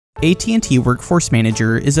AT&T Workforce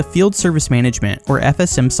Manager is a field service management or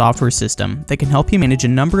FSM software system that can help you manage a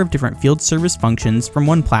number of different field service functions from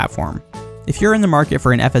one platform. If you're in the market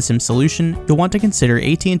for an FSM solution, you'll want to consider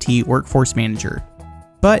AT&T Workforce Manager.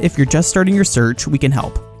 But if you're just starting your search, we can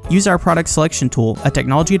help. Use our product selection tool at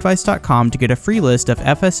TechnologyAdvice.com to get a free list of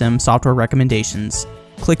FSM software recommendations.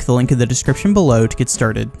 Click the link in the description below to get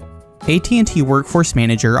started. AT&T Workforce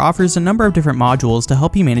Manager offers a number of different modules to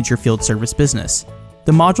help you manage your field service business.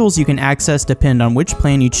 The modules you can access depend on which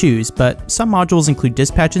plan you choose, but some modules include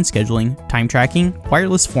dispatch and scheduling, time tracking,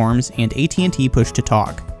 wireless forms, and AT&T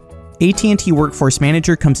push-to-talk. AT&T Workforce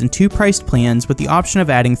Manager comes in 2 priced plans with the option of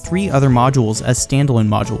adding 3 other modules as standalone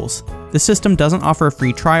modules. The system doesn't offer a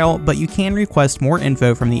free trial, but you can request more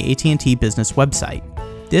info from the AT&T business website.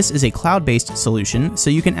 This is a cloud-based solution, so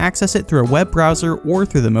you can access it through a web browser or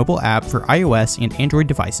through the mobile app for iOS and Android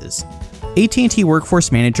devices. AT&T Workforce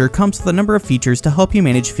Manager comes with a number of features to help you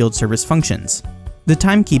manage field service functions. The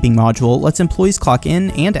timekeeping module lets employees clock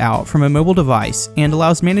in and out from a mobile device and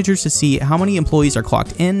allows managers to see how many employees are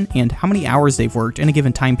clocked in and how many hours they've worked in a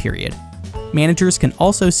given time period. Managers can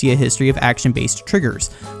also see a history of action-based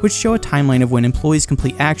triggers, which show a timeline of when employees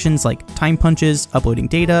complete actions like time punches, uploading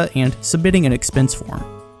data, and submitting an expense form.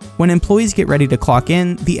 When employees get ready to clock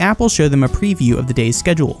in, the app will show them a preview of the day's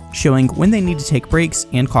schedule, showing when they need to take breaks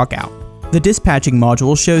and clock out. The dispatching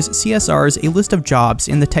module shows CSRs a list of jobs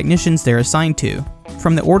and the technicians they're assigned to.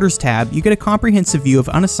 From the Orders tab, you get a comprehensive view of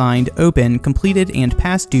unassigned, open, completed, and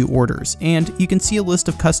past due orders, and you can see a list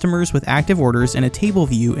of customers with active orders in a table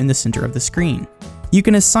view in the center of the screen. You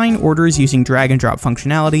can assign orders using drag and drop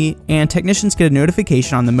functionality, and technicians get a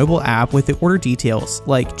notification on the mobile app with the order details,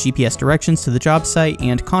 like GPS directions to the job site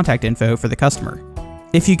and contact info for the customer.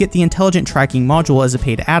 If you get the Intelligent Tracking module as a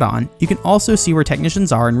paid add-on, you can also see where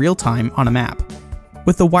technicians are in real time on a map.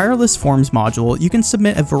 With the Wireless Forms module, you can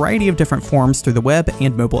submit a variety of different forms through the web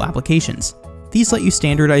and mobile applications. These let you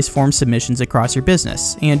standardize form submissions across your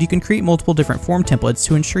business, and you can create multiple different form templates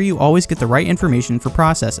to ensure you always get the right information for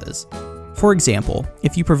processes. For example,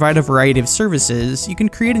 if you provide a variety of services, you can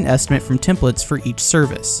create an estimate from templates for each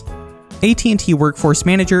service. AT&T Workforce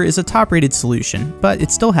Manager is a top-rated solution, but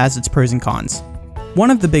it still has its pros and cons. One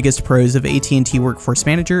of the biggest pros of AT&T Workforce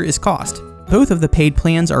Manager is cost. Both of the paid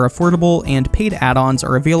plans are affordable, and paid add-ons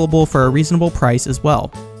are available for a reasonable price as well.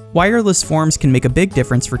 Wireless forms can make a big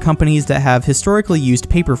difference for companies that have historically used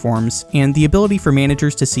paper forms, and the ability for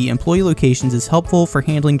managers to see employee locations is helpful for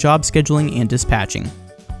handling job scheduling and dispatching.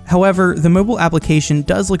 However, the mobile application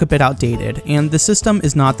does look a bit outdated, and the system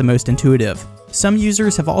is not the most intuitive. Some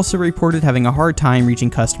users have also reported having a hard time reaching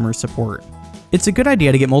customer support. It's a good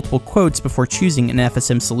idea to get multiple quotes before choosing an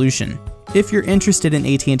FSM solution. If you're interested in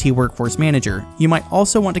AT&T Workforce Manager, you might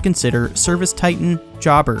also want to consider Service Titan,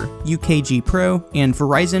 Jobber, UKG Pro, and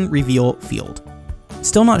Verizon Reveal Field.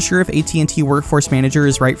 Still not sure if AT&T Workforce Manager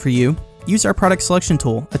is right for you? Use our product selection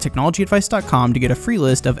tool at TechnologyAdvice.com to get a free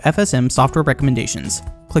list of FSM software recommendations.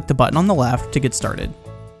 Click the button on the left to get started.